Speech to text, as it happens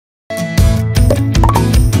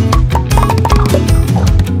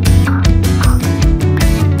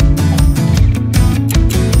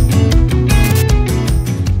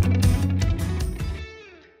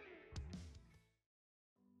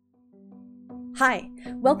Hi,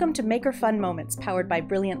 welcome to MakerFun Moments powered by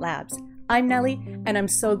Brilliant Labs. I'm Nellie, and I'm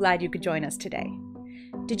so glad you could join us today.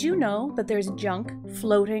 Did you know that there's junk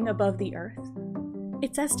floating above the Earth?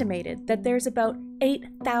 It's estimated that there's about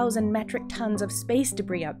 8,000 metric tons of space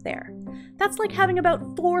debris up there. That's like having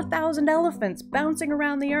about 4,000 elephants bouncing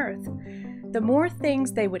around the Earth. The more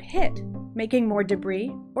things they would hit, making more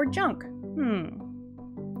debris or junk.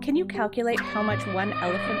 Can you calculate how much one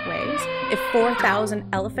elephant weighs if 4,000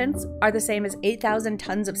 elephants are the same as 8,000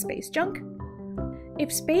 tons of space junk?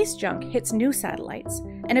 If space junk hits new satellites,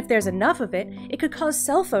 and if there's enough of it, it could cause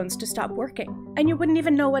cell phones to stop working, and you wouldn't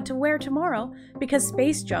even know what to wear tomorrow because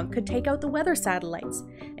space junk could take out the weather satellites.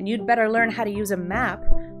 And you'd better learn how to use a map,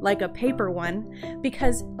 like a paper one,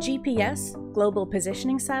 because GPS, global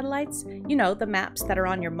positioning satellites, you know, the maps that are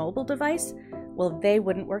on your mobile device, well, they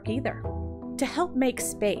wouldn't work either. To help make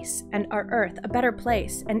space and our Earth a better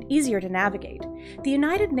place and easier to navigate, the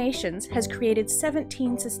United Nations has created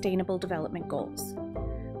 17 Sustainable Development Goals.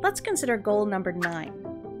 Let's consider goal number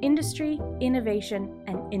 9, industry, innovation,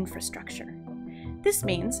 and infrastructure. This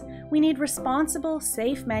means we need responsible,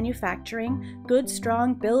 safe manufacturing, good,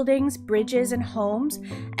 strong buildings, bridges, and homes,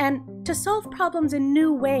 and to solve problems in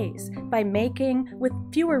new ways by making with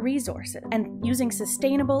fewer resources and using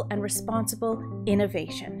sustainable and responsible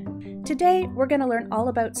innovation. Today, we're going to learn all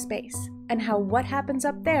about space and how what happens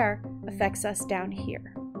up there affects us down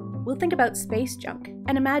here. We'll think about space junk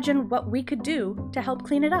and imagine what we could do to help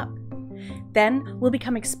clean it up. Then we'll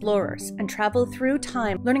become explorers and travel through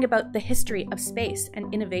time, learning about the history of space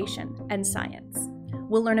and innovation and science.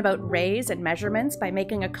 We'll learn about rays and measurements by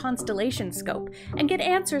making a constellation scope and get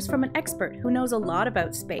answers from an expert who knows a lot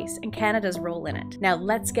about space and Canada's role in it. Now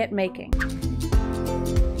let's get making.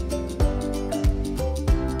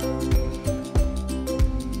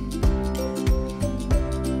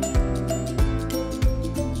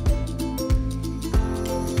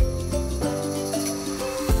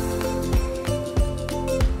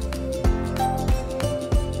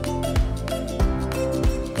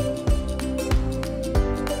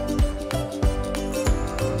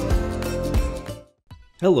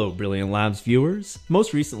 Hello Brilliant Labs viewers!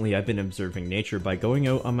 Most recently I've been observing nature by going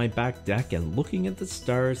out on my back deck and looking at the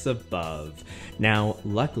stars above. Now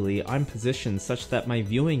luckily I'm positioned such that my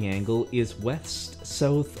viewing angle is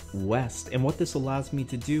west-southwest, and what this allows me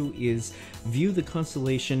to do is view the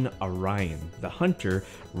constellation Orion, the Hunter,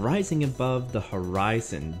 rising above the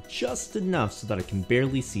horizon just enough so that I can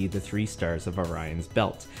barely see the 3 stars of Orion's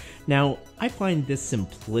belt. Now, I find this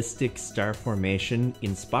simplistic star formation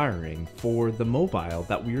inspiring for the mobile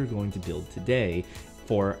that we are going to build today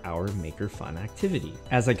for our MakerFun activity.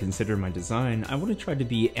 As I consider my design, I want to try to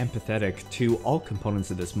be empathetic to all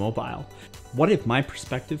components of this mobile. What if my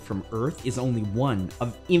perspective from Earth is only one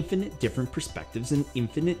of infinite different perspectives and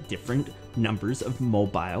infinite different numbers of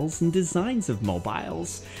mobiles and designs of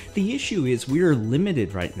mobiles? The issue is we are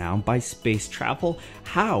limited right now by space travel.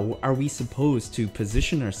 How are we supposed to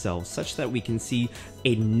position ourselves such that we can see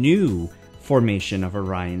a new formation of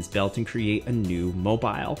Orion's belt and create a new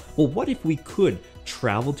mobile? Well, what if we could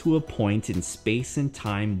travel to a point in space and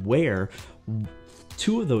time where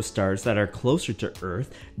 2 of those stars that are closer to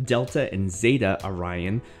Earth, Delta and Zeta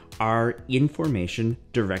Orion, are in formation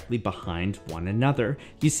directly behind one another.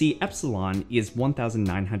 You see, Epsilon is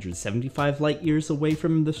 1,975 light years away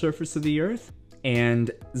from the surface of the Earth, and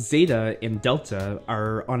Zeta and Delta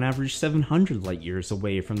are on average 700 light years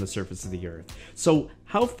away from the surface of the Earth. So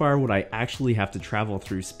how far would I actually have to travel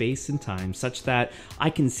through space and time such that I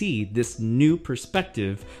can see this new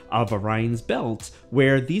perspective of Orion's belt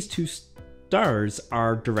where these 2 stars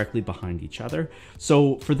are directly behind each other?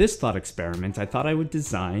 So for this thought experiment, I thought I would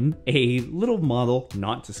design a little model,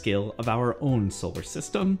 not to scale, of our own solar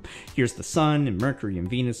system. Here's the Sun and Mercury and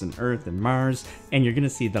Venus and Earth and Mars, and you're gonna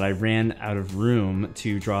see that I ran out of room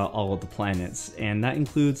to draw all of the planets, and that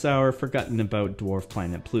includes our forgotten about dwarf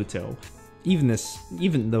planet Pluto.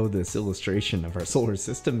 Even though this illustration of our solar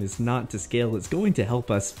system is not to scale, it's going to help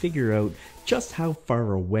us figure out just how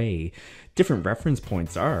far away different reference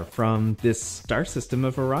points are from this star system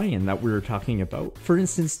of Orion that we were talking about. For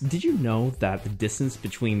instance, did you know that the distance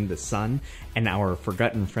between the Sun and our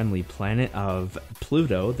forgotten friendly planet of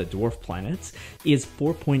Pluto, the dwarf planet, is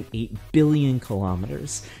 4.8 billion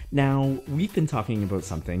kilometers? Now, we've been talking about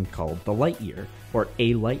something called the light year, or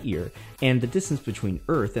a light year, and the distance between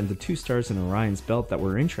Earth and the 2 stars in Orion's belt that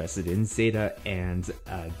we're interested in, Zeta and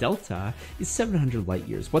Delta, is 700 light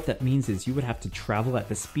years. What that means is you would have to travel at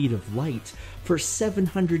the speed of light for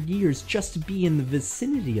 700 years just to be in the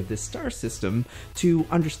vicinity of this star system to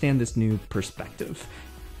understand this new perspective.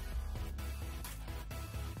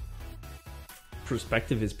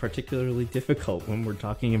 perspective is particularly difficult when we're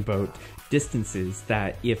talking about distances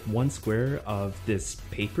that if 1 square of this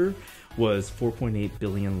paper was 4.8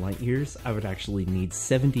 billion light years, I would actually need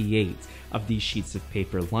 78 of these sheets of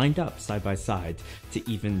paper lined up side by side to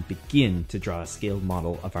even begin to draw a scaled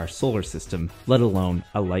model of our solar system, let alone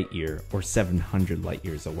a light year or 700 light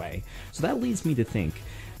years away. So that leads me to think,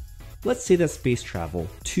 let's say that space travel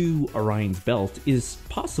to Orion's belt is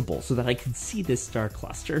possible so that I could see this star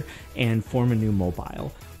cluster and form a new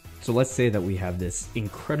mobile. So let's say that we have this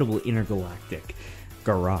incredible intergalactic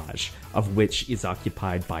garage, of which is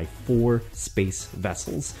occupied by 4 space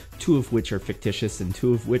vessels, 2 of which are fictitious and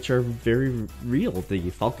 2 of which are very real. The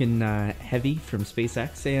Falcon Heavy from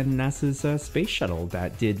SpaceX and NASA's space shuttle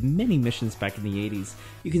that did many missions back in the 80s.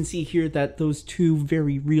 You can see here that those 2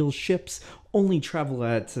 very real ships only travel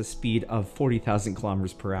at a speed of 40,000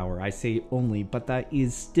 kilometers per hour. I say only, but that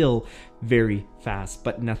is still very fast,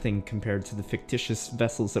 but nothing compared to the fictitious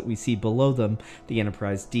vessels that we see below them, the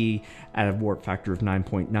Enterprise D at a warp factor of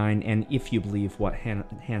 9.9, and if you believe what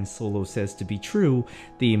Han Solo says to be true,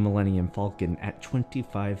 the Millennium Falcon at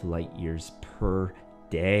 25 light years per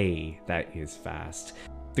day. That is fast.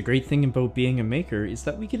 The great thing about being a maker is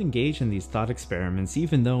that we can engage in these thought experiments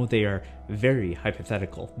even though they are very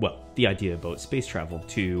hypothetical. Well, the idea about space travel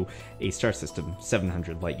to a star system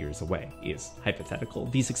 700 light years away is hypothetical.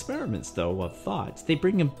 These experiments, though, of thought, they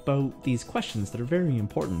bring about these questions that are very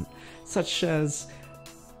important, such as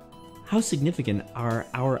how significant are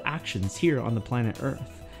our actions here on the planet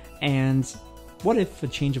Earth? And what if a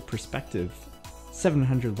change of perspective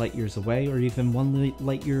 700 light years away, or even 1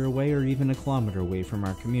 light year away, or even a kilometer away from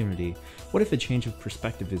our community? What if a change of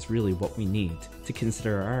perspective is really what we need to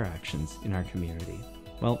consider our actions in our community?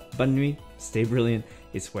 Well, bonne nuit, stay brilliant,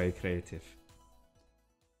 et soyez créatif.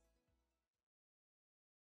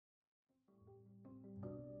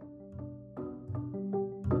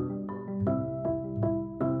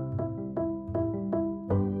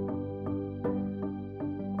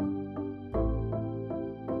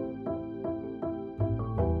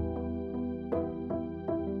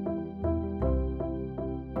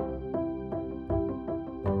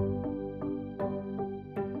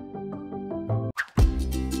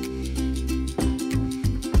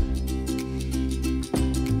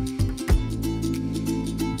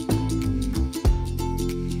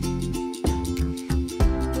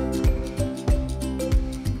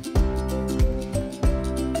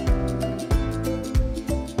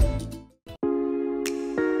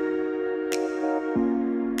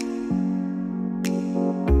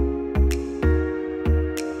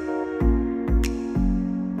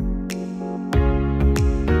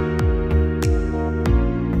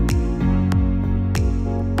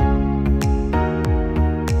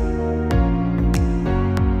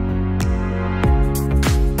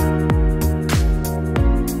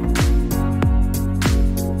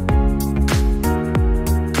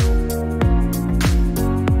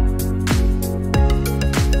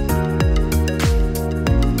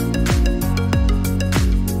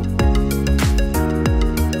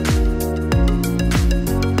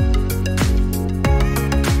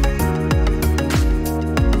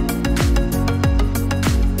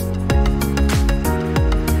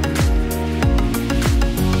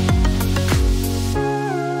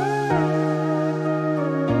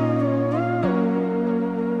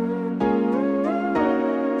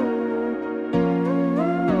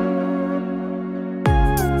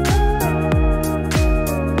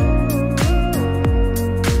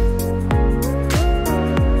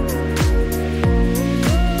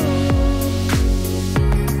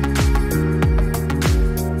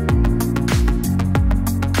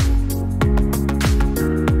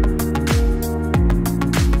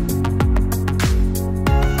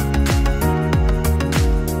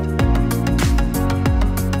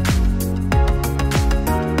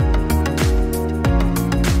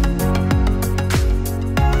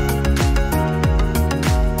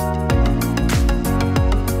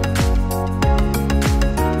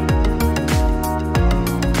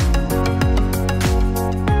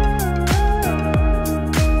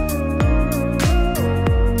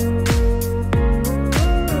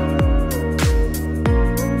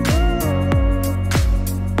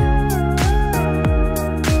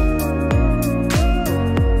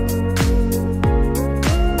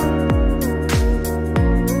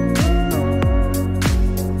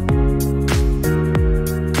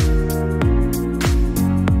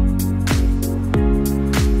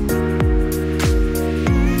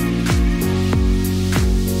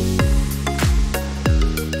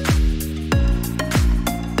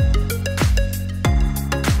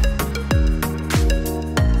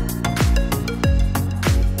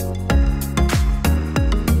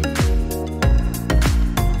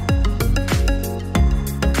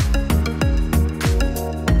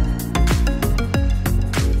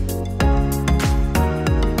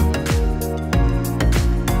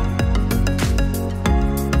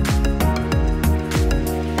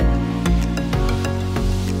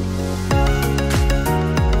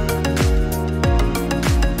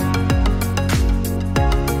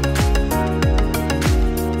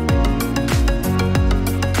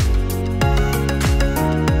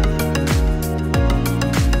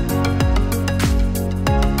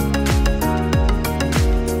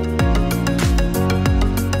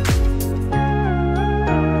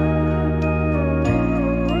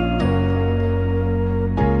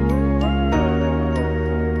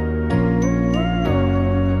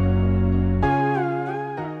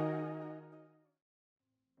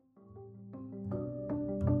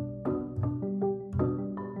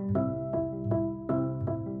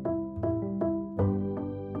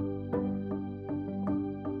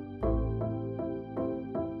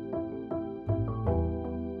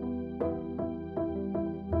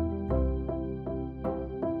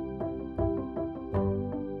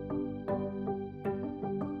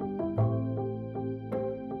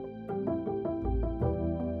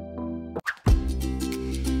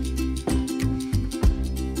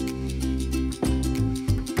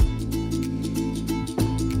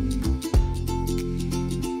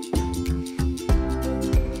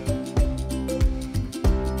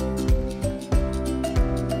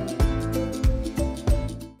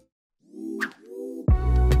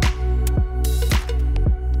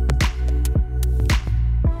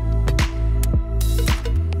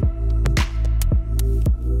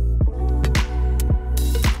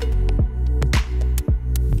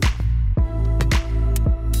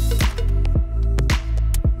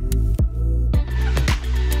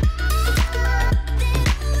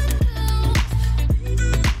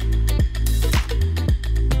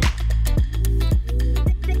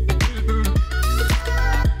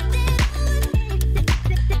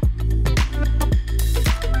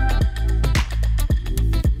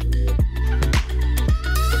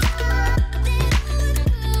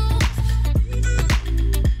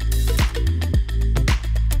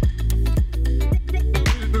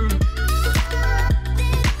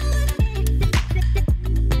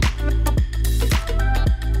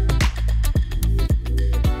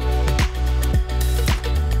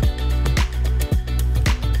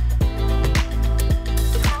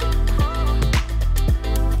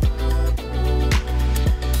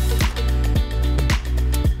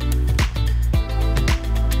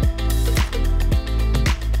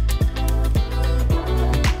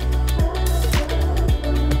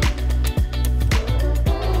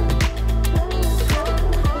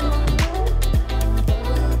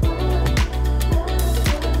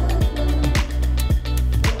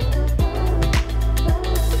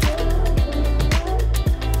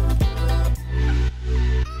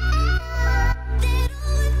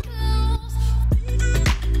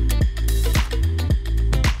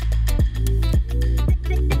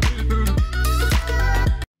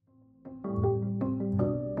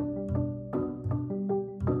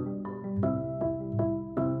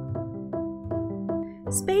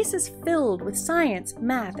 Space is filled with science,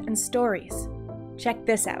 math, and stories. Check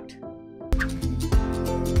this out.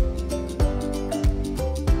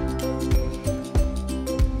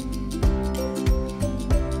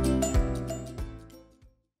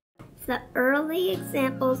 The early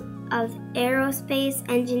examples of aerospace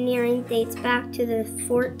engineering dates back to the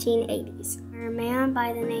 1480s. A man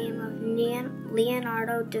by the name of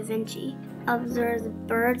Leonardo da Vinci observes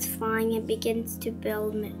birds flying and begins to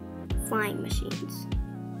build flying machines.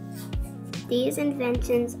 These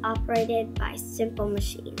inventions operated by simple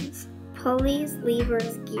machines, pulleys,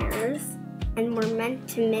 levers, gears, and were meant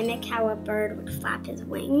to mimic how a bird would flap his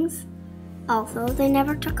wings. Although they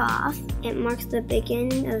never took off, it marks the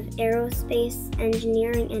beginning of aerospace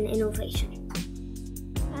engineering and innovation.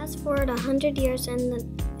 Fast forward 100 years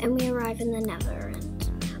and we arrive in the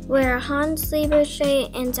Netherlands, where Hans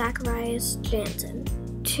Lippershey and Zacharias Janssen,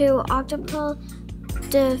 two octuple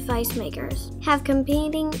device makers, have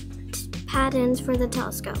competing patents for the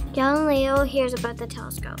telescope. Galileo hears about the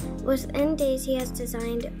telescope. Within days, he has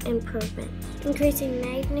designed improvement, increasing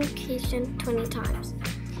magnification 20 times,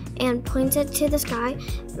 and points it to the sky,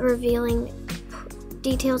 revealing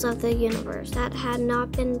details of the universe that had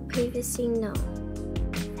not been previously known.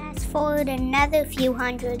 Fast forward another few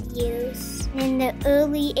hundred years. In the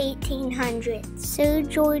early 1800s, Sir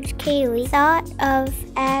George Cayley, thought of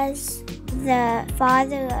as the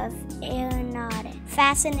father of aeronautics,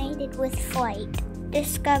 fascinated with flight,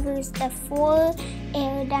 discovers the four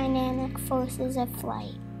aerodynamic forces of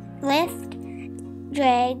flight: lift,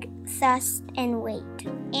 drag, thrust, and weight,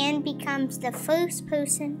 and becomes the first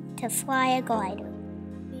person to fly a glider.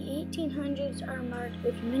 The 1800s are marked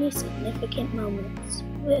with many significant moments.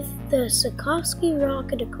 With the Sikorsky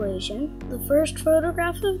rocket equation, the first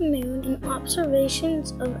photograph of the moon, and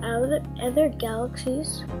observations of other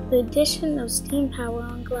galaxies, the addition of steam power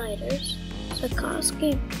on gliders,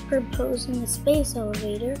 Sikorsky proposing a space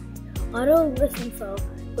elevator, Otto Lilienfeld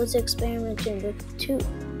was experimenting with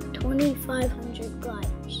 2,500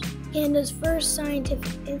 gliders, and his first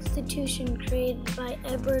scientific institution created by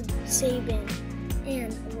Edward Sabin,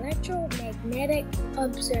 an electromagnetic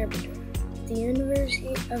observatory at the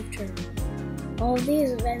University of Turin. All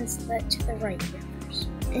these events led to the Wright brothers.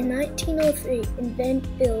 In 1903, invent,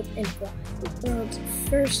 build, and fly the world's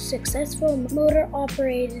first successful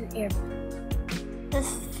motor-operated airplane. The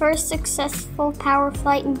first successful power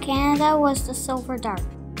flight in Canada was the Silver Dart,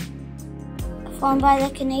 flown by the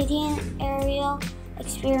Canadian Aerial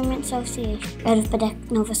Experiment Association out of Quebec,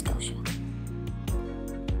 Nova Scotia.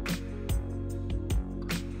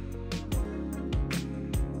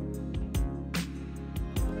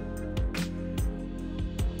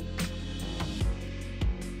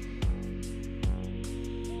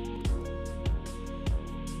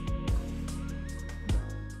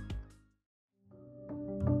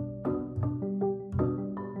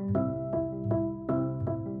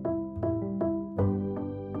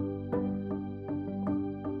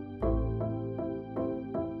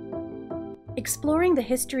 Exploring the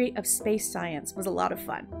history of space science was a lot of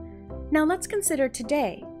fun. Now let's consider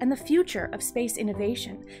today and the future of space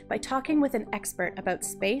innovation by talking with an expert about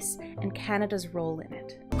space and Canada's role in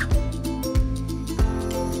it.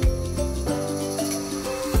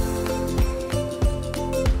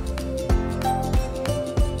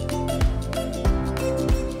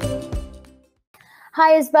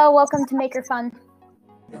 Hi Isabel, welcome to MakerFun.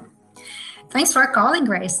 Thanks for calling,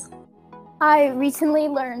 Grace. I recently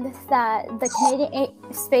learned that the Canadian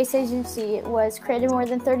Space Agency was created more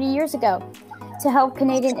than 30 years ago to help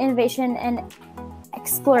Canadian innovation and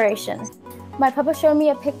exploration. My papa showed me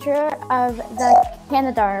a picture of the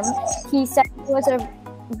Canadarm. He said it was a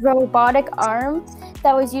robotic arm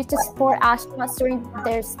that was used to support astronauts during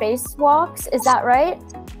their spacewalks. Is that right?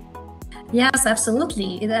 Yes,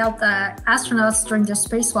 absolutely. It helped astronauts during their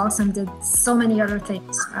spacewalks and did so many other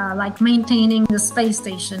things, like maintaining the space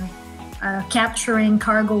station, capturing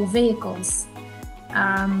cargo vehicles,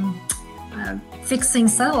 fixing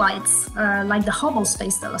satellites, like the Hubble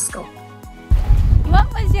Space Telescope.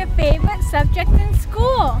 What was your favorite subject in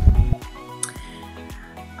school?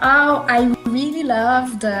 Oh, I really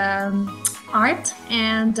loved art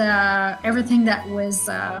and everything that was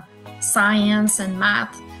science and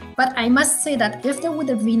math. But I must say that if there would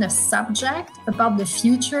have been a subject about the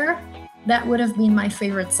future, that would have been my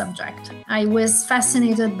favorite subject. I was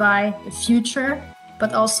fascinated by the future,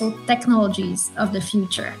 but also technologies of the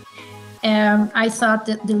future. I thought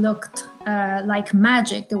that they looked like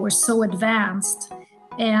magic. They were so advanced.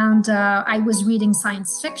 And I was reading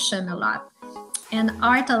science fiction a lot. And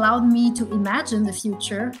art allowed me to imagine the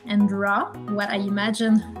future and draw what I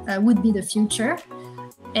imagine would be the future.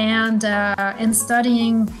 and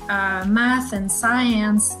studying math and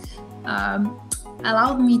science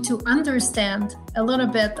allowed me to understand a little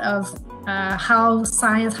bit of how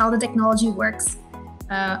the technology works.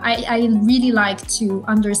 I really like to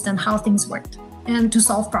understand how things worked and to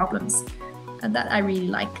solve problems that I really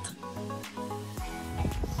liked.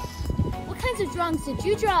 What kinds of drawings did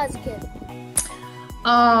you draw as a kid?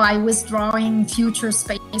 Oh, I was drawing future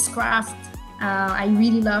spacecraft. I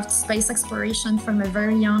really loved space exploration from a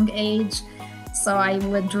very young age. So I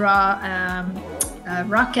would draw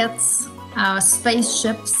rockets,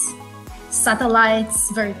 spaceships,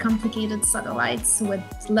 satellites, very complicated satellites with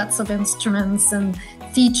lots of instruments and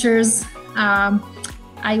features.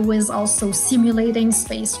 I was also simulating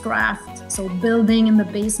spacecraft, so building in the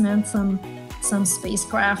basement some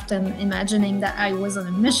spacecraft and imagining that I was on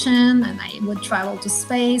a mission and I would travel to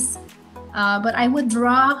space. But I would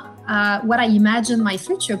draw what I imagined my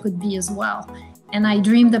future could be as well. And I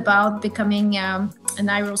dreamed about becoming an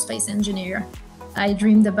aerospace engineer. I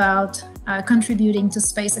dreamed about contributing to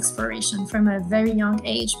space exploration from a very young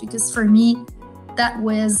age, because for me, that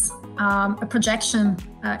was a projection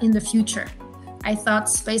in the future. I thought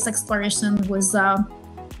space exploration was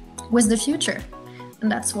the future,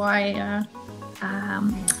 and that's why,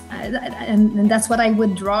 and that's what I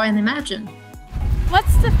would draw and imagine.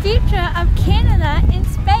 What's the future of Canada in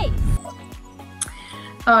space?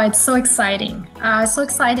 Oh, it's so exciting. So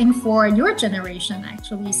exciting for your generation,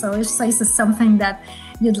 actually. So if space is something that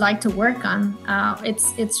you'd like to work on,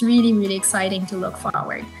 it's really, really exciting to look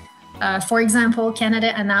forward. For example,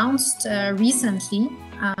 Canada announced recently,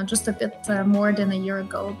 just a bit more than a year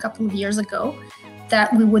ago, a couple of years ago,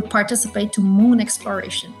 that we would participate to moon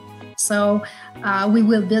exploration. So we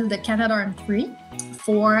will build the Canadarm3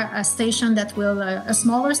 for a station that will, a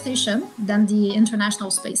smaller station than the International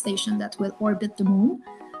Space Station that will orbit the moon.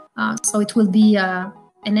 So it will be an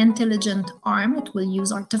intelligent arm. It will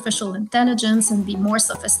use artificial intelligence and be more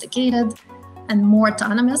sophisticated and more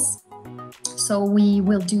autonomous. So we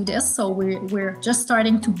will do this. So we're just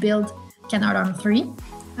starting to build Canadarm3.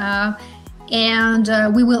 And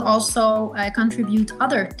we will also contribute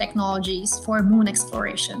other technologies for moon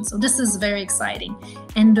exploration. So this is very exciting.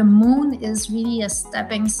 And the moon is really a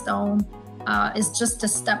stepping stone. It's just a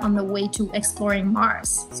step on the way to exploring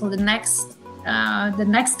Mars. So the next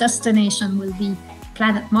destination will be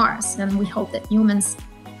planet Mars. And we hope that humans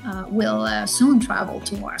will soon travel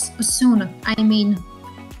to Mars. Soon, I mean,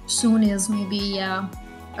 soon is maybe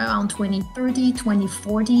around 2030,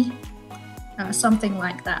 2040, something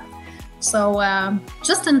like that. So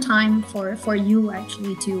just in time for you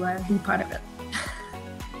actually to be part of it.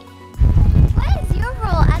 What is your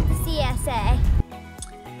role at the CSA?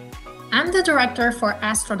 I'm the director for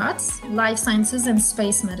astronauts, life sciences, and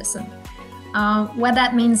space medicine. What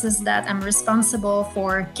that means is that I'm responsible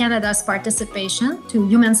for Canada's participation to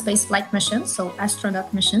human spaceflight missions, so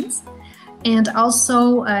astronaut missions, and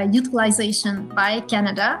also utilization by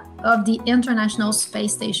Canada of the International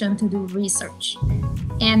Space Station to do research.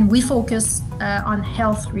 And we focus on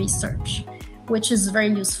health research, which is very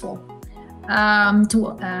useful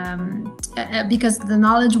because the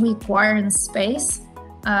knowledge we acquire in space,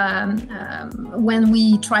 when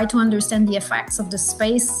we try to understand the effects of the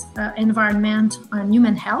space environment on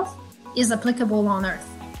human health, is applicable on Earth.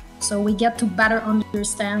 So we get to better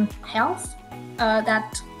understand health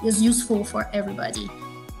that is useful for everybody.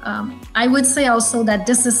 I would say also that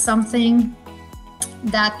this is something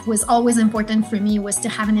that was always important for me, was to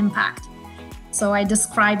have an impact. So I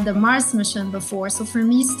described the Mars mission before. So for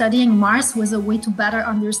me, studying Mars was a way to better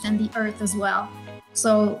understand the Earth as well.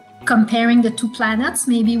 So comparing the two planets,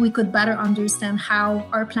 maybe we could better understand how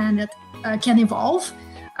our planet can evolve.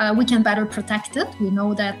 We can better protect it. We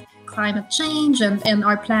know that climate change and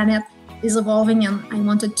our planet is evolving, and I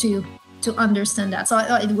wanted to understand that. So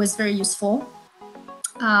it was very useful.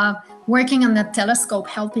 Working on the telescope,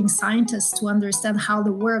 helping scientists to understand how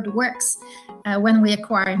the world works. When we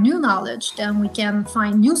acquire new knowledge, then we can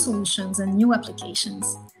find new solutions and new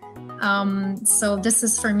applications. So this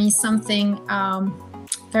is for me something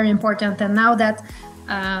very important. And now that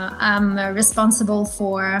I'm responsible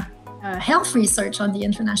for health research on the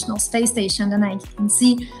International Space Station, then I can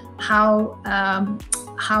see how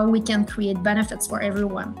we can create benefits for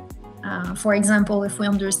everyone. For example, if we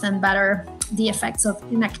understand better the effects of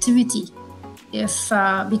inactivity,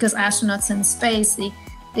 because astronauts in space,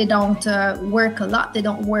 they don't work a lot, they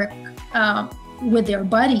don't work with their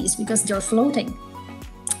bodies because they're floating.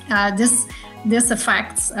 This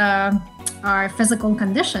affects our physical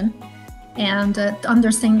condition, and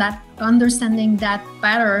understanding that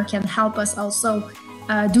better can help us also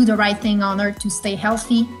do the right thing on Earth to stay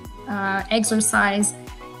healthy, exercise,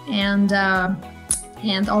 and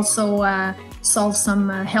also solve some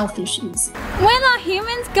health issues. When are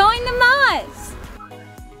humans going to Mars?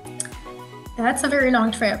 That's a very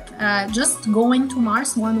long trip. Just going to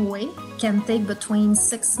Mars one way can take between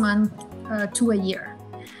 6 months to a year.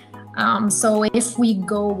 So if we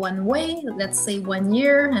go one way, let's say 1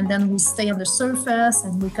 year, and then we stay on the surface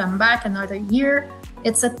and we come back another year,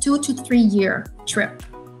 it's a 2 to 3 year trip,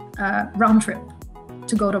 round trip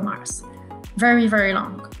to go to Mars. Very, very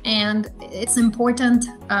long. And it's important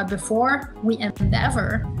before we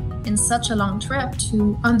endeavor in such a long trip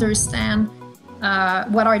to understand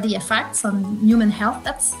what are the effects on human health.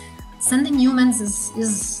 That's sending humans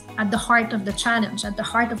is at the heart of the challenge, at the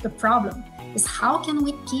heart of the problem, is how can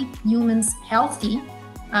we keep humans healthy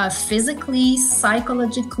physically,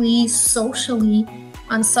 psychologically, socially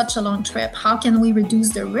on such a long trip? How can we reduce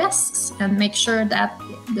the risks and make sure that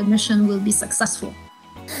the mission will be successful?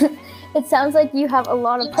 It sounds like you have a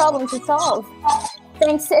lot of problems to solve.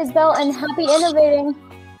 Thanks, Isabel, and happy innovating.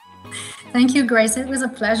 Thank you, Grace. It was a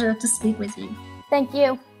pleasure to speak with you. Thank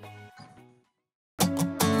you.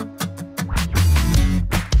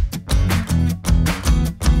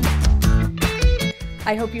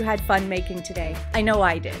 I hope you had fun making today. I know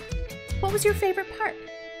I did. What was your favorite part?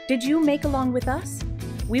 Did you make along with us?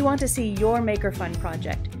 We want to see your MakerFun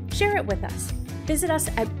project. Share it with us. Visit us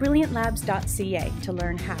at brilliantlabs.ca to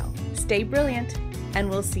learn how. Stay brilliant, and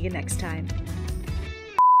we'll see you next time.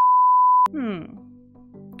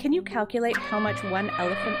 Can you calculate how much one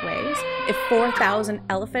elephant weighs if 4,000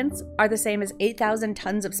 elephants are the same as 8,000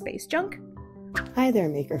 tons of space junk? Hi there,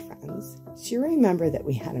 Maker friends. Do you remember that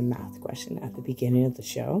we had a math question at the beginning of the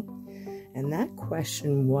show? And that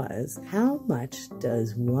question was, how much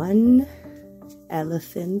does one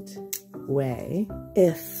elephant weigh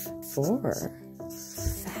if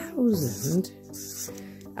 4,000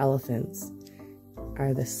 elephants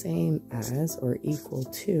are the same as or equal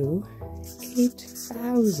to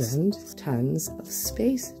 8,000 tons of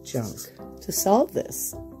space junk? To solve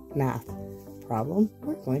this math problem,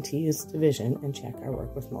 we're going to use division and check our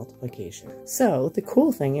work with multiplication. So the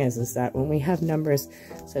cool thing is that when we have numbers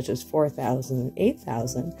such as 4,000 and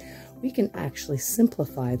 8,000, we can actually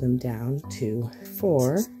simplify them down to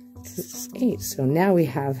 4 and 8. So now we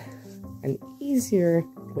have an easier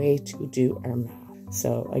way to do our math.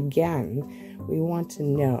 So again, we want to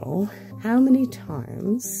know how many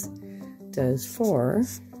times does 4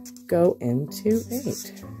 go into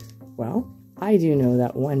 8? Well, I do know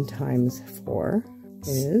that 1 times 4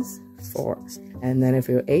 is 4. And then if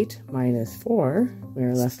we go 8 minus 4,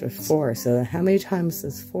 we're left with 4. So how many times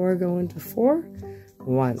does 4 go into 4?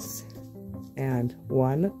 Once. And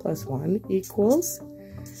 1 plus 1 equals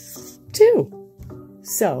 2.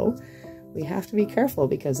 So we have to be careful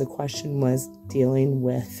because the question was dealing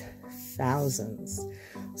with thousands.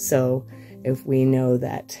 So if we know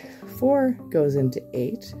that 4 goes into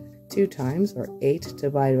 8 2 times, or 8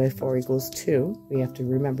 divided by 4 equals 2, we have to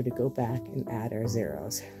remember to go back and add our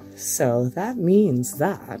zeros. So that means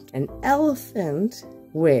that an elephant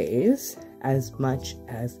weighs as much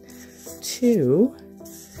as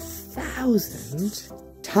 2,000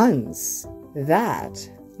 tons. That,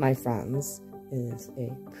 my friends, is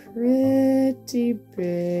a pretty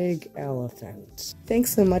big elephant.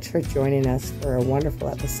 Thanks so much for joining us for a wonderful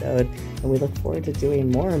episode, and we look forward to doing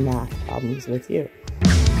more math problems with you.